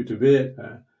from liquid to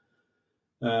vapour,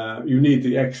 you need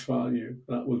the X value.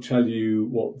 That will tell you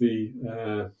what the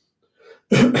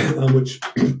how much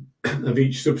of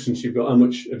each substance you've got, how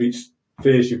much of each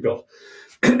phase you've got.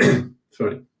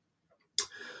 Sorry.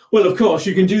 Well, of course,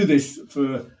 you can do this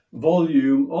for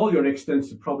volume, all your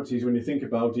extensive properties. When you think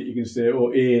about it, you can say,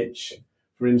 oh, H,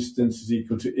 for instance, is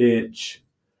equal to H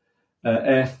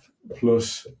F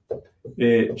plus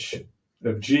H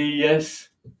of G. Yes,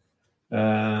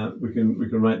 we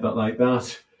can write that like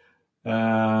that.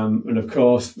 And of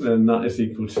course, then that is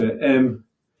equal to M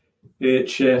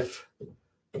HF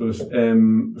plus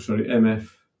MF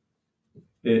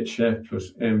HF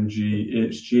plus MG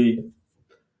HG.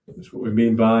 That's what we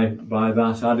mean by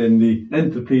that. Add in the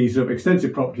enthalpies of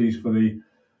extensive properties for the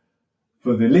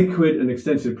liquid and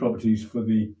extensive properties for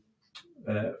the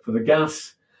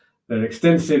gas. They're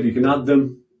extensive. You can add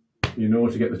them,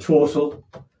 to get the total.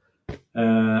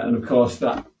 And of course,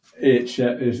 that H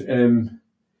is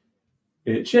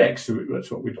HX, so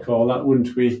that's what we'd call that,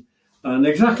 wouldn't we? And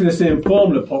exactly the same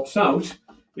formula pops out.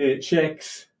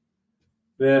 HX,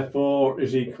 therefore,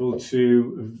 is equal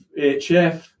to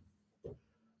HF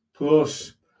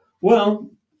plus,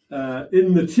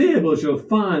 in the tables, you'll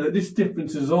find that this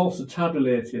difference is also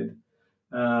tabulated.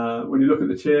 When you look at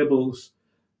the tables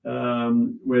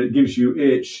where it gives you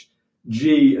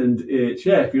HG and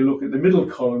HF, you look at the middle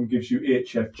column, gives you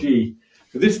HFG.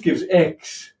 So this gives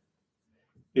X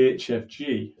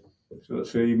HFG. So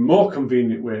that's a more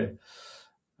convenient way.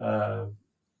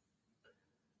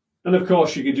 And of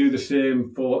course, you can do the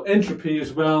same for entropy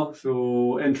as well.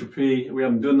 So entropy, we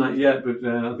haven't done that yet, but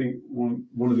I think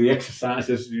one of the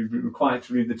exercises you're required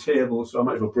to read the table, so I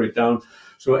might as well break it down.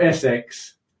 So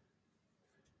SX,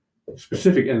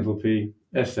 specific enthalpy,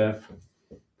 SF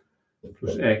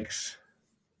plus X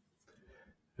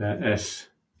SFG.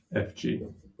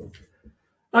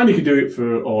 And you can do it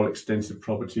for all extensive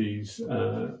properties,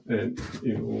 and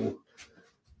you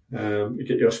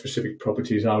get your specific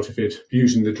properties out of it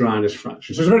using the dryness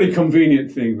fraction. So it's a very convenient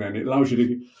thing. Then it allows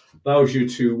you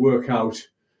to work out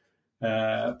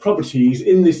properties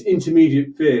in this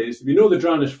intermediate phase. If you know the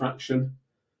dryness fraction,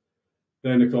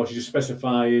 then of course you just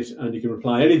specify it, and you can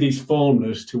apply any of these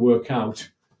formulas to work out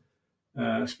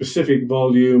specific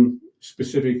volume,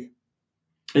 specific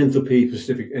enthalpy,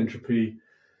 specific entropy.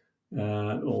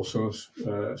 Also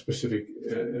specific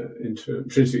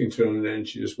intrinsic internal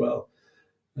energy as well.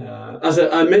 As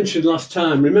I mentioned last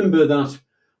time, remember that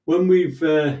when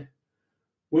we're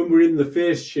in the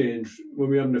phase change, when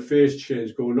we're having a phase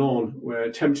change going on,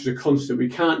 where temperatures are constant, we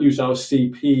can't use our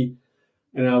CP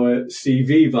and our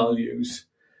CV values.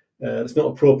 It's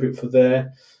not appropriate for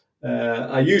there.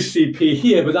 I use CP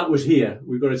here, but that was here.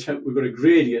 We've got a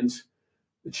gradient,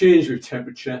 a change with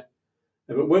temperature.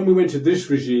 But when we went to this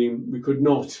regime, we could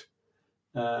not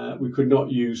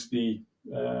use the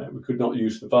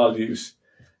values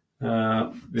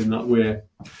in that way.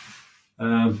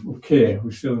 Okay,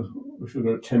 we've still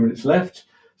got 10 minutes left.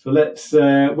 So let's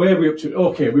where are we up to?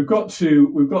 Okay, we've got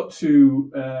to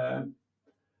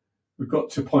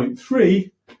point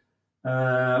 3,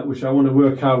 which I want to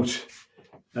work out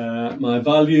my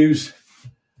values,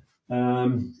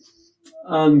 and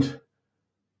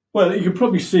well, you can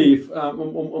probably see if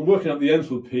I'm working out the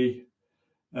enthalpy,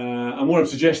 and what I'm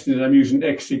suggesting is I'm using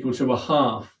X equal to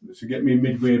 1/2 to get me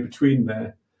midway between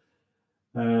there.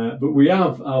 But we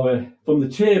have from the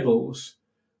tables,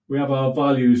 we have our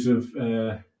values of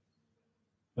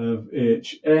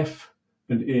HF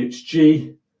and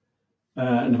HG.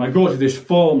 And if I go to this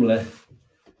formula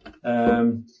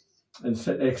and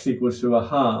set X equals to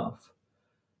 1/2,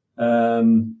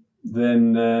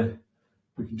 then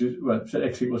we can do, set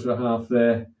X equals to 1/2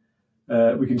 there.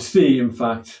 We can see, in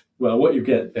fact, what you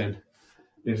get then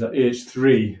is that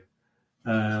H3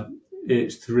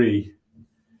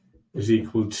 is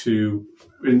equal to,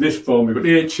 in this form, we've got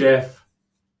HF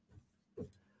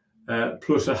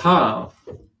plus 1/2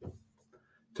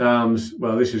 times,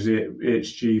 this is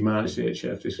HG minus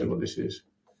HF. This is what this is.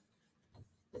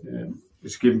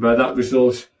 It's given by that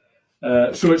result.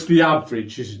 So it's the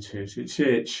average, isn't it?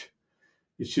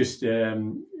 It's just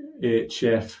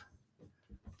HF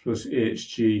plus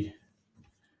HG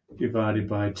divided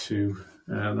by 2.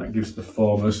 And that gives the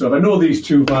formula. So if I know these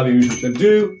two values, which I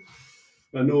do,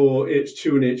 I know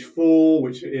H2 and H4,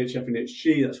 which are HF and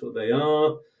Hg, that's what they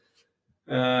are,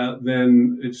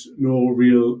 then it's no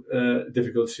real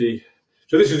difficulty.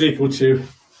 So this is equal to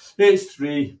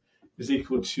H3 is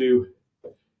equal to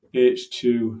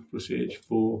H2 plus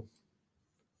H4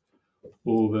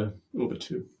 over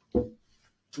 2.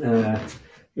 If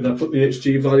I put the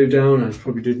Hg value down, I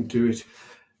probably didn't do it.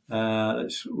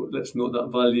 Let's note that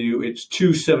value. It's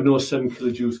 2707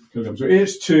 kilojoules per kilogram. So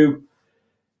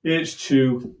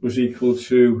H2 was equal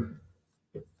to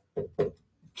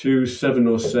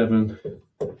 2707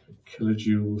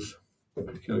 kilojoules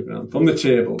per kilogram from the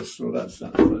tables. So that's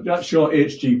your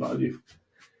Hg value.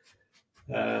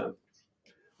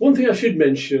 One thing I should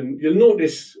mention, you'll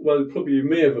notice, well, probably you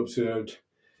may have observed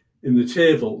in the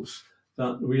tables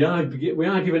that we are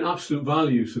given absolute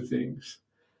values for things.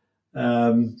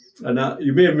 And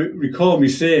you may recall me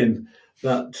saying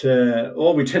that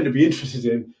all we tend to be interested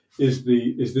in is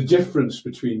the difference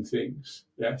between things.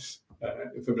 Yes,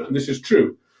 and this is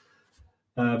true.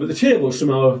 But the table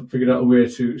somehow have figured out a way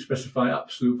to specify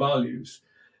absolute values,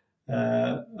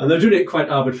 and they're doing it quite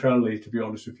arbitrarily, to be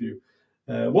honest with you.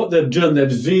 What they've done,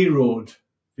 they've zeroed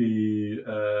they've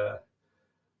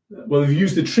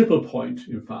used the triple point,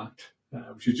 in fact,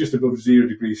 which is just above 0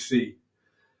 degrees C.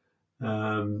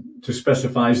 To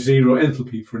specify zero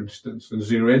enthalpy, for instance, and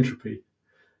zero entropy.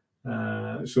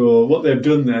 So what they've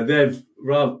done there,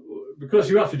 because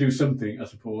you have to do something, I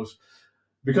suppose,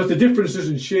 because the difference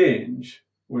doesn't change.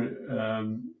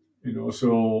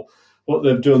 So what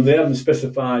they've done, they haven't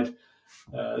specified.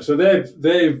 So they've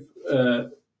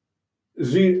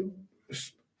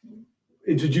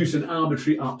introduced an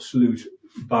arbitrary absolute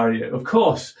barrier. Of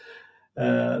course,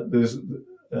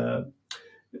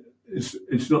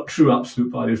 it's not true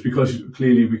absolute values, because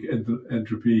clearly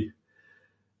entropy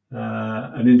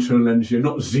and internal energy are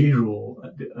not zero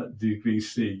at degree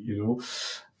C,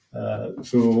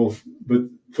 but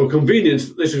for convenience,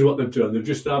 this is what they've done. They've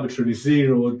just arbitrarily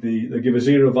zeroed they give a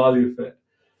zero value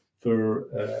for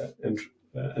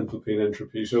enthalpy and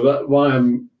entropy. So that's why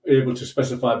I'm able to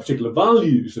specify particular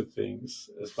values of things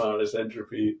as far as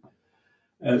enthalpy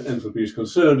is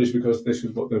concerned, is because this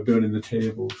is what they've done in the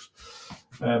tables.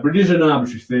 But it is an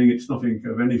arbitrary thing. It's nothing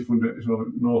of any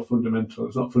fundamental.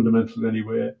 It's not fundamental in any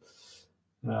way.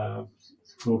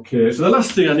 Okay, so the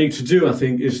last thing I need to do, I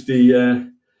think, is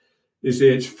H5.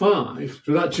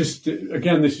 So that just,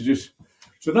 again,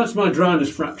 so that's my dryness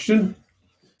fraction,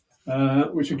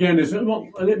 which again is a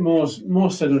little more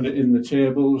said on it in the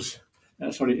tables.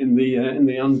 In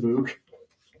the handbook.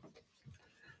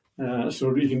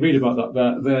 So you can read about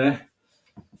that there.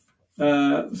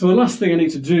 So the last thing I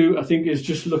need to do, I think, is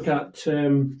just look at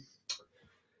H5.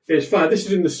 This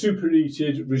is in the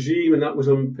superheated regime, and that was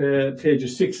on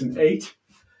pages 6 and 8.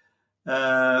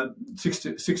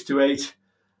 6 to 8.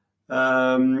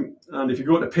 And if you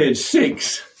go to page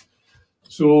 6,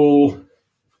 so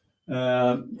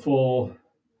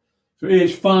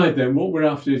H5, then what we're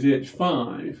after is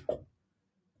H5.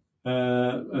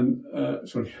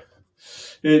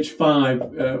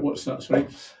 H5, what's that, sorry?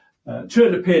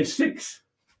 Turn to page 6.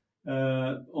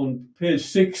 On page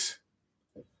 6,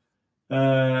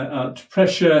 at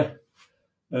pressure,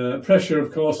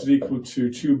 of course, is equal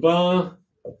to 2 bar.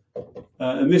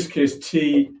 In this case,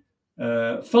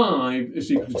 T5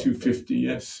 is equal to 250,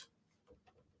 yes.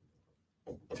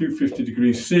 250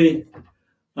 degrees C.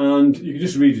 And you can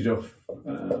just read it off.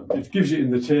 It gives you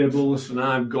in the tables, and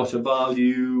I've got a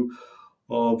value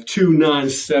of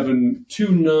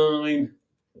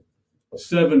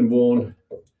 2971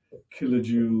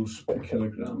 kilojoules per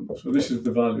kilogram. So this is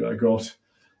the value I got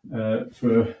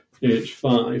for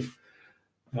H5.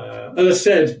 As I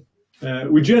said,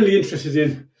 we're generally interested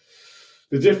in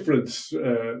the difference,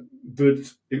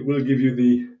 but it will give you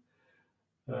the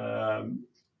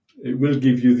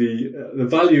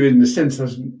value in the sense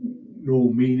has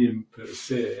no meaning per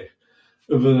se.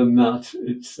 Other than that,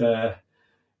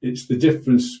 it's the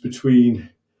difference between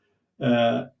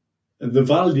the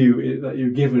value that you're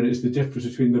given is the difference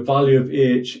between the value of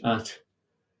H at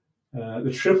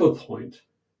the triple point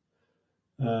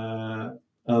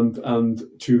and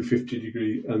 250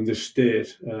 degree, and the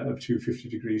state of 250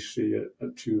 degrees C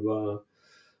at 2 bar.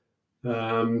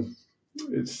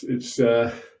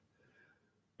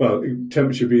 Well,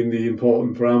 temperature being the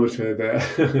important parameter there.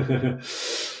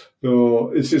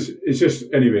 So it's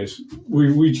just. Anyways,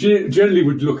 we generally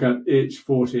would look at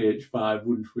H4 to H5,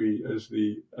 wouldn't we, as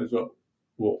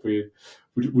what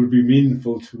would be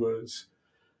meaningful to us.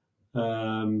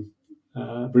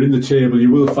 But in the table,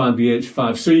 you will find the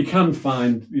H5. So you can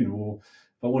find, if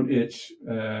I want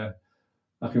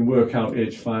I can work out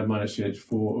H5 minus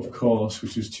H4, of course,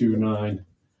 which is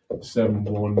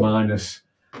 2971 minus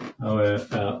our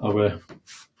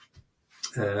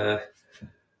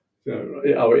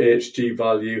HG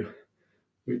value,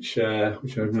 which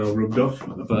I've now rubbed off,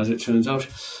 but as it turns out,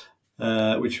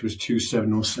 which was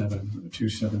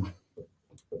 2707.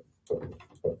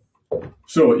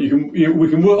 So we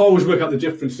can always work out the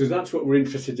differences. That's what we're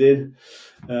interested in,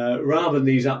 rather than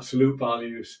these absolute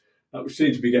values that we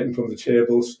seem to be getting from the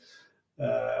tables.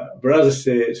 But as I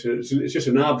say, it's just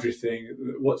an arbitrary thing.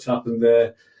 What's happened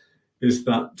there is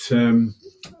that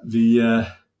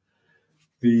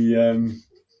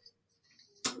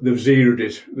they've zeroed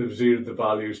it. They've zeroed the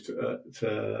values at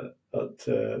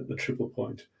the triple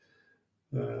point,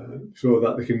 so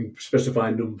that they can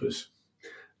specify numbers.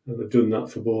 And they've done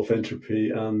that for both entropy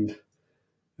and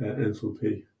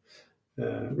enthalpy.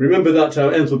 Remember that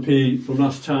our enthalpy from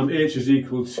last time, H is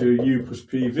equal to U plus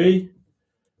PV.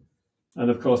 And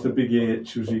of course, the big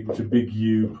H was equal to big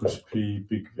U plus P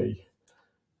big V.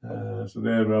 So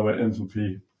there are our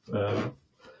enthalpy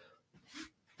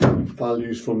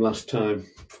values from last time.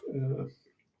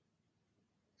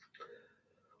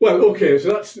 Well, okay,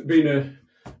 so that's been a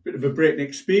bit of a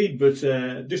breakneck speed, but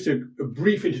just a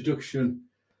brief introduction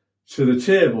to the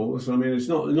tables. I mean, it's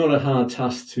not a hard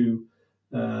task to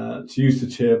use the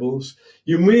tables.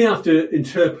 You may have to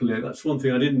interpolate. That's one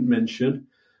thing I didn't mention.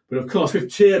 But of course,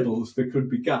 with tables, there could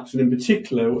be gaps, and in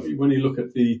particular, when you look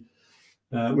at the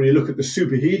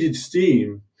superheated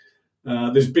steam,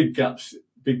 there's big gaps.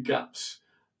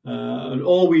 And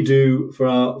all we do for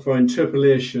our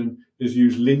interpolation is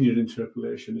use linear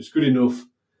interpolation. It's good enough,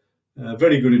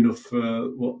 very good enough for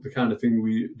what the kind of thing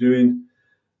we're doing.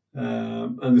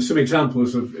 And there's some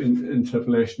examples of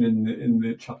interpolation in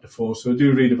the chapter 4, so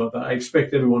do read about that. I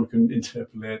expect everyone can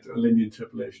interpolate a linear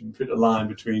interpolation, fit a line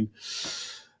between,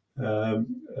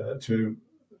 to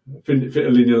fit a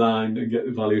linear line and get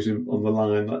the values on the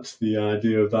line. That's the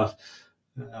idea of that.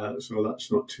 So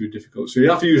that's not too difficult. So you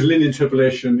have to use linear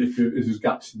interpolation if there's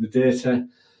gaps in the data.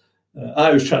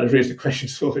 I was trying to raise the question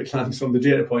so it lands on the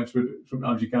data points, but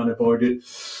sometimes you can't avoid it.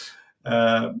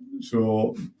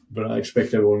 But I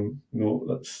expect everyone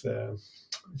that's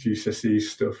GCSE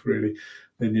stuff, really.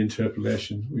 Linear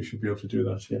interpolation, we should be able to do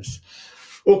that, yes.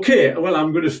 Okay, well,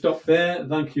 I'm going to stop there.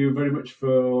 Thank you very much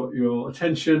for your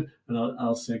attention, and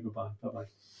I'll say goodbye. Bye-bye.